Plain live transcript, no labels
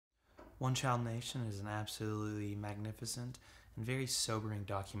One Child Nation is an absolutely magnificent and very sobering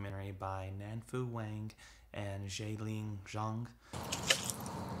documentary by Nanfu Wang and Zhang.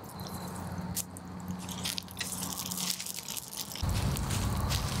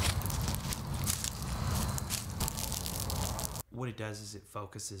 What it does is it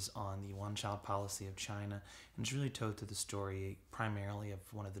focuses on the one-child policy of China, and it's really told through the story primarily of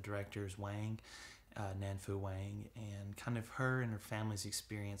one of the directors, Wang, Nanfu Wang, and kind of her and her family's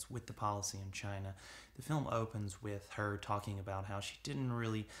experience with the policy in China. The film opens with her talking about how she didn't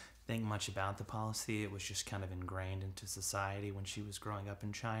really think much about the policy. It was just kind of ingrained into society when she was growing up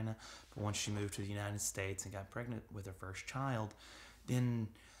in China. But once she moved to the United States and got pregnant with her first child, then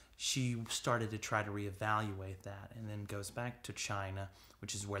she started to try to reevaluate that, and then goes back to China,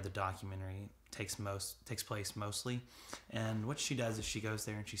 which is where the documentary takes place mostly. And what she does is she goes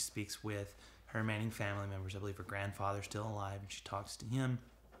there and she speaks with her remaining family members. I believe her grandfather's still alive, and she talks to him.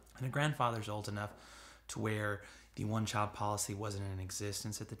 And her grandfather's old enough to where the one-child policy wasn't in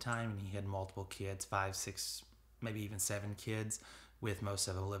existence at the time, and he had multiple kids, 5, 6, maybe even 7 kids, with most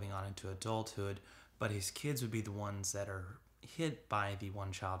of them living on into adulthood. But his kids would be the ones that are hit by the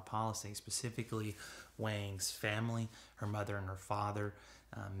one-child policy, specifically Wang's family, her mother and her father.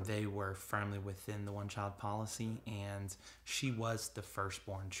 They were firmly within the one-child policy, and she was the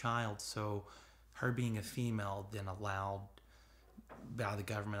firstborn child. So her being a female then the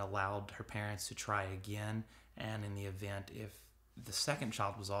government allowed her parents to try again, and in the event if the second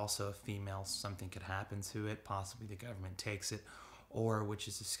child was also a female, something could happen to it. Possibly the government takes it, or, which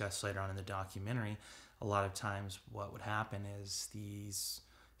is discussed later on in the documentary, a lot of times what would happen is these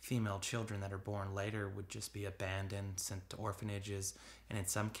female children that are born later would just be abandoned, sent to orphanages, and in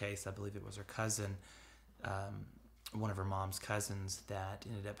some case, I believe it was her cousin, one of her mom's cousins, that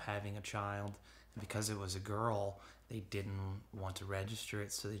ended up having a child. And because it was a girl, they didn't want to register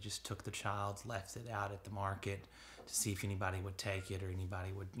it, so they just took the child, left it out at the market to see if anybody would take it or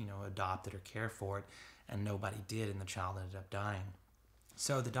anybody would, adopt it or care for it, and nobody did, and the child ended up dying.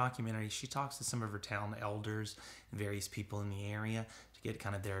 So the documentary, she talks to some of her town elders and various people in the area to get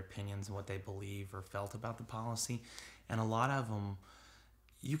kind of their opinions and what they believe or felt about the policy. And a lot of them,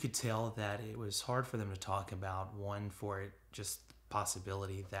 you could tell that it was hard for them to talk about, one, for it just the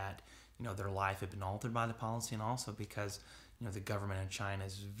possibility that, their life had been altered by the policy, and also because, the government in China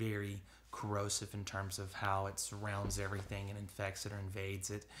is very corrosive in terms of how it surrounds everything and infects it or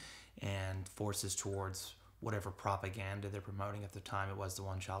invades it and forces towards whatever propaganda they're promoting. At the time, it was the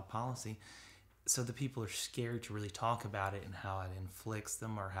one-child policy. So the people are scared to really talk about it and how it inflicts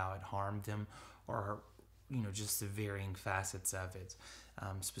them or how it harmed them, or just the varying facets of it.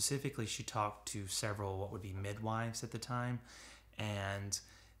 Specifically, she talked to several what would be midwives at the time, and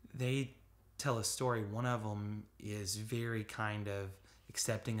they tell a story. One of them is very kind of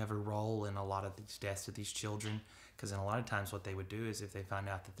accepting of her role in a lot of these deaths of these children, because in a lot of times what they would do is if they find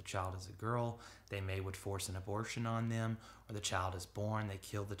out that the child is a girl, they would force an abortion on them, or the child is born, they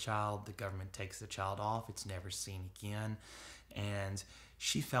kill the child, the government takes the child off, it's never seen again. And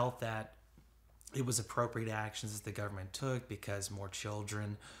she felt that it was appropriate actions that the government took because more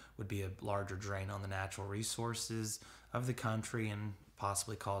children would be a larger drain on the natural resources of the country and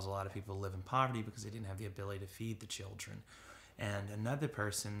possibly cause a lot of people to live in poverty because they didn't have the ability to feed the children. And another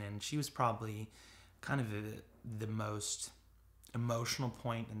person, and she was probably kind of the most emotional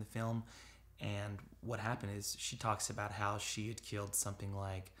point in the film, and what happened is she talks about how she had killed something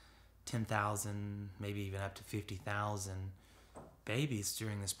like 10,000, maybe even up to 50,000 babies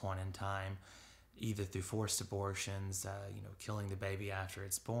during this point in time, either through forced abortions, killing the baby after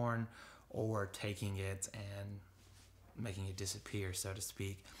it's born, or taking it and making it disappear, so to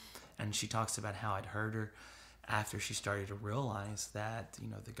speak. And she talks about how it hurt her after she started to realize that,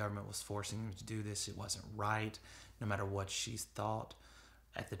 the government was forcing them to do this. It wasn't right, no matter what she thought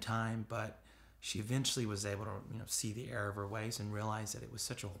at the time. But she eventually was able to, see the error of her ways and realize that it was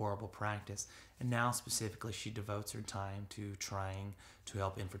such a horrible practice. And now specifically, she devotes her time to trying to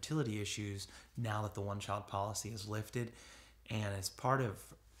help infertility issues now that the one-child policy is lifted. And as part of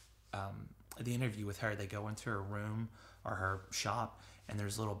the interview with her, they go into her room or her shop, and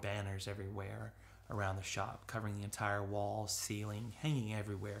there's little banners everywhere around the shop, covering the entire wall, ceiling, hanging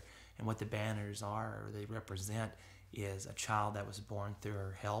everywhere. And what the banners are, or they represent, is a child that was born through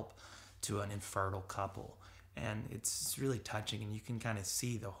her help to an infertile couple. And it's really touching, and you can kind of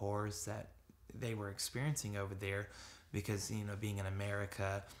see the horrors that they were experiencing over there because, being in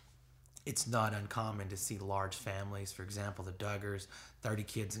America, it's not uncommon to see large families. For example, the Duggars, 30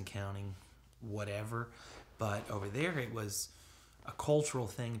 kids and counting, whatever. But over there, it was a cultural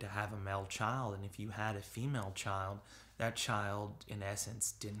thing to have a male child, and if you had a female child, that child in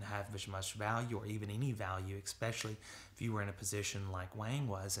essence didn't have as much value or even any value, especially if you were in a position like Wang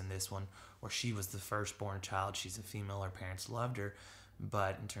was in this one, where she was the firstborn child. She's a female, her parents loved her,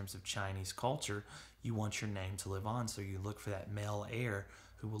 but in terms of Chinese culture, you want your name to live on, so you look for that male heir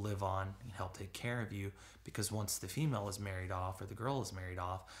who will live on and help take care of you, because once the female is married off or the girl is married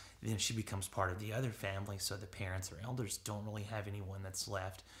off, then she becomes part of the other family, so the parents or elders don't really have anyone that's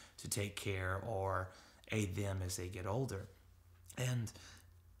left to take care or aid them as they get older. And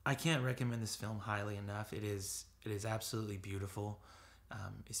I can't recommend this film highly enough. It is absolutely beautiful.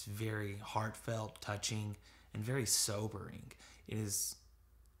 It's very heartfelt, touching, and very sobering. It is,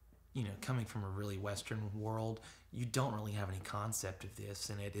 coming from a really Western world, you don't really have any concept of this,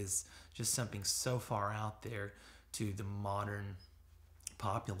 and it is just something so far out there to the modern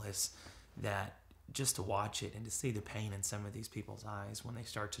populace that just to watch it and to see the pain in some of these people's eyes when they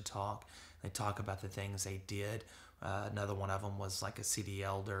start to talk. They talk about the things they did. Another one of them was like a city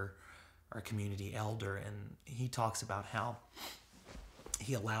elder or a community elder, and he talks about how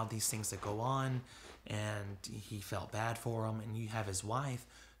he allowed these things to go on and he felt bad for them. And you have his wife,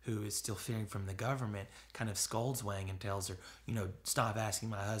 who is still fearing from the government, kind of scolds Wang and tells her, stop asking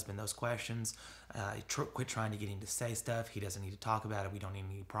my husband those questions. Quit trying to get him to say stuff. He doesn't need to talk about it. We don't need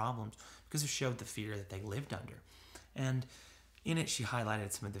any problems, because it showed the fear that they lived under. And in it, she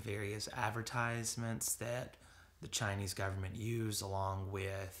highlighted some of the various advertisements that the Chinese government used, along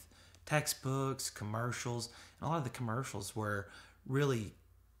with textbooks, commercials. And a lot of the commercials were really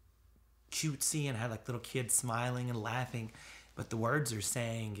cutesy and had like little kids smiling and laughing. But the words they're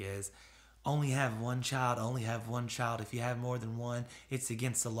saying is, only have one child, only have one child. If you have more than one, it's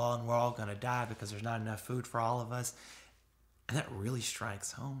against the law and we're all going to die because there's not enough food for all of us. And that really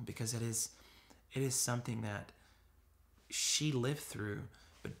strikes home, because it is something that she lived through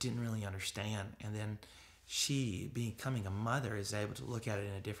but didn't really understand. And then she, becoming a mother, is able to look at it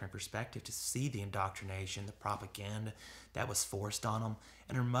in a different perspective, to see the indoctrination, the propaganda that was forced on them.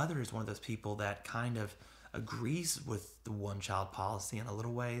 And her mother is one of those people that kind of agrees with the one-child policy in a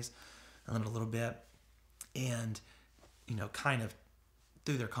little bit. And, kind of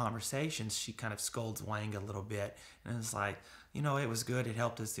through their conversations, she kind of scolds Wang a little bit. And it's like, it was good. It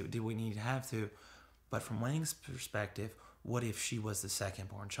helped us. Did we need to have to? But from Wang's perspective, what if she was the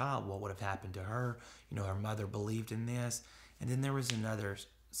second-born child? What would have happened to her? Her mother believed in this. And then there was another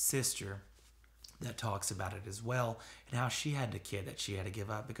sister that talks about it as well, and how she had a kid that she had to give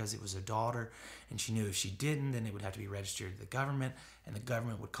up because it was a daughter, and she knew if she didn't, then it would have to be registered to the government, and the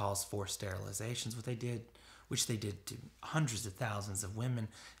government would cause forced sterilizations, which they did to hundreds of thousands of women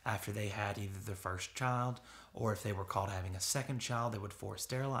after they had either their first child, or if they were caught having a second child, they would force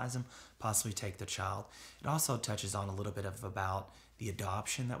sterilize them, possibly take the child. It also touches on a little bit about the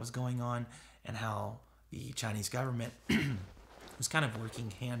adoption that was going on, and how the Chinese government was kind of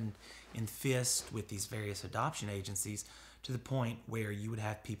working hand in fist with these various adoption agencies, to the point where you would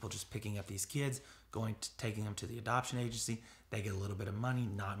have people just picking up these kids, taking them to the adoption agency. They get a little bit of money,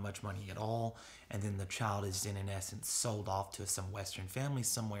 not much money at all, and then the child is in essence sold off to some Western family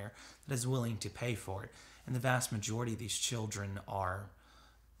somewhere that is willing to pay for it. And the vast majority of these children are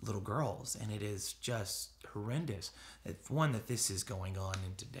little girls, and it is just horrendous that this is going on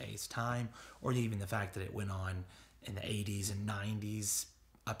in today's time, or even the fact that it went on in the 80s and 90s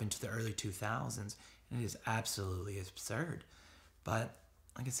up into the early 2000s, and it is absolutely absurd. But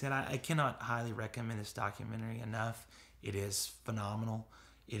like I said, I cannot highly recommend this documentary enough. It is phenomenal.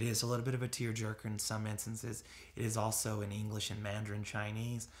 It is a little bit of a tearjerker in some instances. It is also in English and Mandarin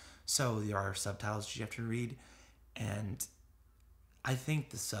Chinese, so there are subtitles you have to read. And I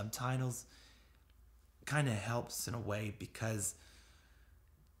think the subtitles kind of helps in a way, because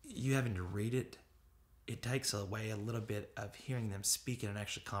you having to read it, it takes away a little bit of hearing them speak and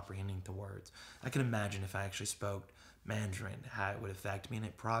actually comprehending the words. I can imagine if I actually spoke Mandarin, how it would affect me, and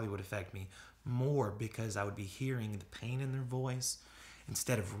it probably would affect me more, because I would be hearing the pain in their voice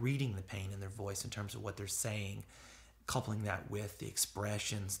instead of reading the pain in their voice in terms of what they're saying, coupling that with the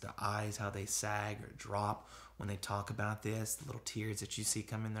expressions, the eyes, how they sag or drop when they talk about this, the little tears that you see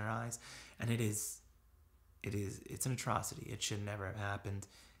come in their eyes. And it's an atrocity. It should never have happened.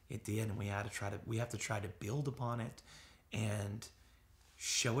 It did, and we have to try to build upon it and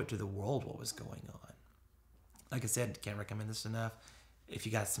show it to the world what was going on. Like I said, can't recommend this enough. If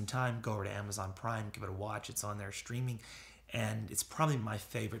you got some time, go over to Amazon Prime, give it a watch. It's on there streaming, and it's probably my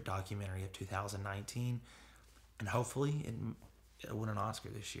favorite documentary of 2019. And hopefully it win an Oscar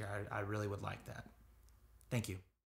this year. I really would like that. Thank you.